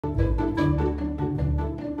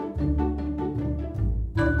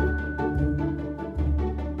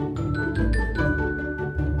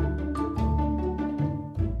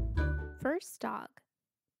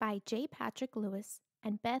by J. Patrick Lewis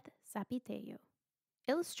and Beth Zapitello.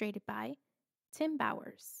 Illustrated by Tim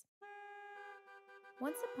Bowers.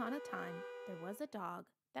 Once upon a time, there was a dog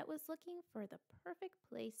that was looking for the perfect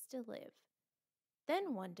place to live.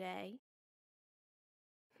 Then one day,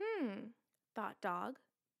 thought Dog,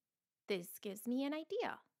 this gives me an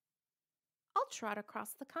idea. I'll trot across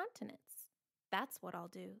the continents. That's what I'll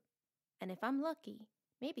do. And if I'm lucky,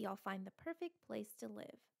 maybe I'll find the perfect place to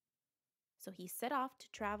live. So he set off to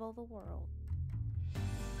travel the world.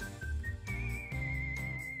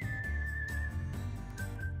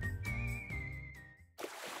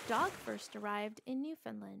 Dog first arrived in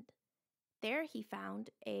Newfoundland. There he found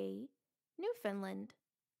a Newfoundland.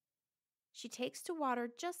 She takes to water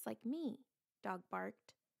just like me, Dog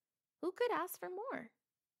barked. Who could ask for more?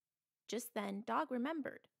 Just then, Dog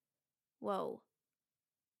remembered. Whoa,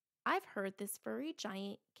 I've heard this furry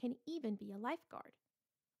giant can even be a lifeguard.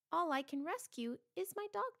 All I can rescue is my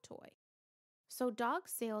dog toy. So Dog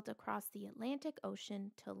sailed across the Atlantic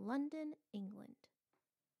Ocean to London, England.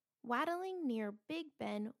 Waddling near Big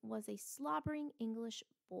Ben was a slobbering English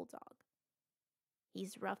bulldog.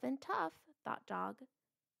 He's rough and tough, thought Dog.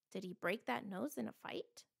 Did he break that nose in a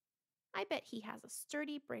fight? I bet he has a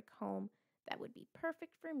sturdy brick home that would be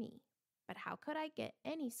perfect for me. But how could I get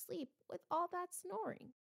any sleep with all that snoring?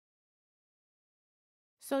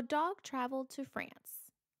 So Dog traveled to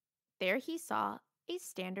France. There he saw a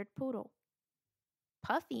standard poodle.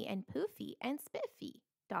 Puffy and poofy and spiffy,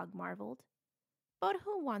 Dog marveled. But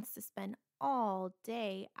who wants to spend all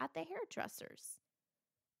day at the hairdresser's?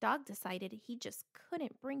 Dog decided he just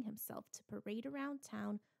couldn't bring himself to parade around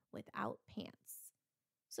town without pants.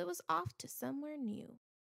 So it was off to somewhere new.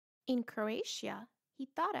 In Croatia, he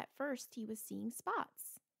thought at first he was seeing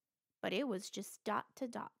spots. But it was just Dot to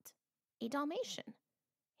Dot, a Dalmatian,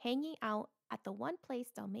 hanging out at the one place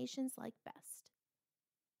Dalmatians like best.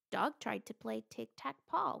 Dog tried to play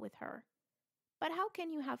tic-tac-paw with her. But how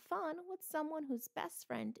can you have fun with someone whose best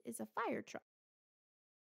friend is a fire truck?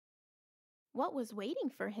 What was waiting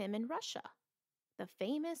for him in Russia? The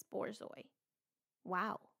famous borzoi.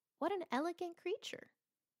 Wow, what an elegant creature.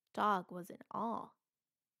 Dog was in awe.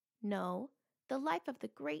 No, the life of the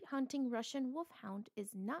great hunting Russian wolfhound is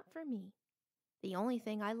not for me. The only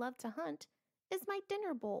thing I love to hunt is my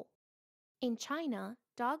dinner bowl. In China,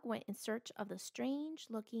 Dog went in search of the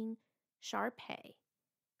strange-looking Shar-Pei.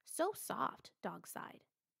 So soft, Dog sighed,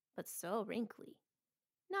 but so wrinkly.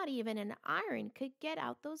 Not even an iron could get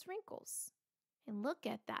out those wrinkles. And look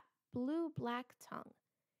at that blue-black tongue.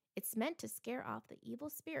 It's meant to scare off the evil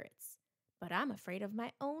spirits, but I'm afraid of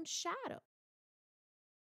my own shadow.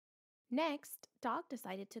 Next, Dog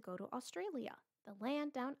decided to go to Australia, the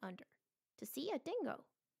land down under, to see a dingo.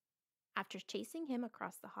 After chasing him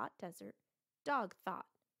across the hot desert, Dog thought,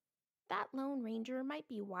 that Lone Ranger might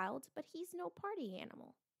be wild, but he's no party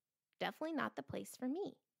animal. Definitely not the place for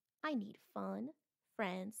me. I need fun,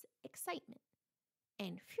 friends, excitement.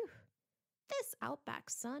 And phew, this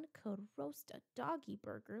outback sun could roast a doggy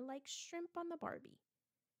burger like shrimp on the Barbie.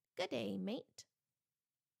 Good day, mate.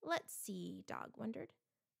 Let's see, Dog wondered.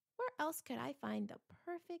 Where else could I find the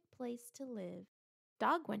perfect place to live?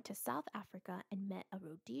 Dog went to South Africa and met a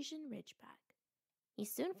Rhodesian Ridgeback. He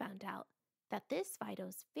soon found out that this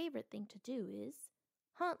Fido's favorite thing to do is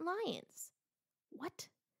hunt lions. What?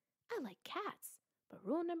 I like cats, but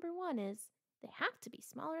rule number 1 is they have to be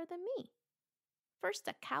smaller than me. First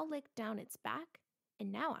a cow licked down its back,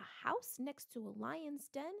 and now a house next to a lion's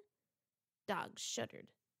den? Dog shuddered.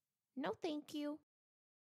 No thank you.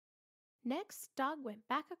 Next, Dog went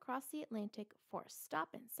back across the Atlantic for a stop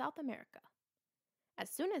in South America. As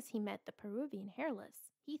soon as he met the Peruvian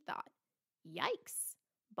hairless, he thought, yikes,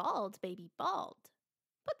 bald, baby, bald.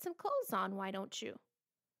 Put some clothes on, why don't you?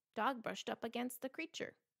 Dog brushed up against the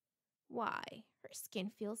creature. Why, her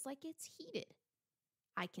skin feels like it's heated.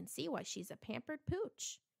 I can see why she's a pampered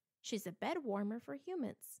pooch. She's a bed warmer for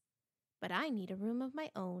humans. But I need a room of my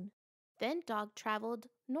own. Then Dog traveled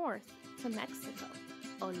north to Mexico.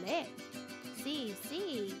 Olé! Sí,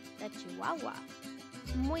 sí, the Chihuahua.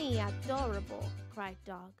 Muy adorable, cried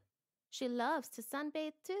Dog. She loves to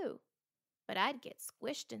sunbathe too. But I'd get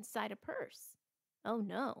squished inside a purse. Oh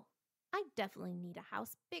no, I definitely need a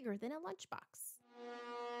house bigger than a lunchbox.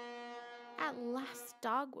 At last,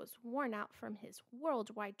 Dog was worn out from his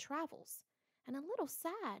worldwide travels, and a little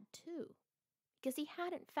sad too, because he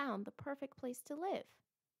hadn't found the perfect place to live.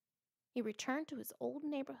 He returned to his old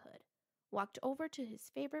neighborhood, walked over to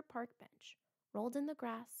his favorite park bench, rolled in the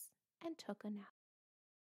grass, and took a nap.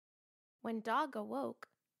 When Dog awoke,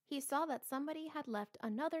 he saw that somebody had left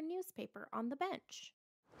another newspaper on the bench.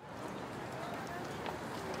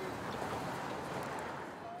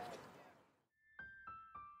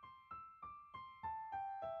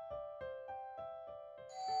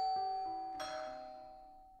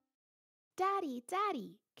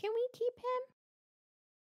 Daddy, can we keep him?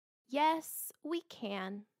 Yes, we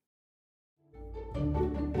can.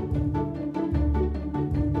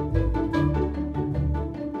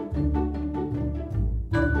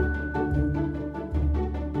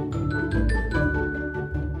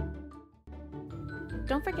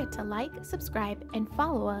 Don't forget to like, subscribe, and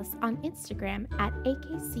follow us on Instagram at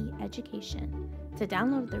AKC Education. To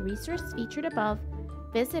download the resource featured above,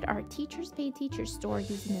 visit our Teachers Pay Teachers store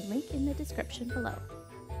using the link in the description below.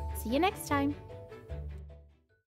 See you next time!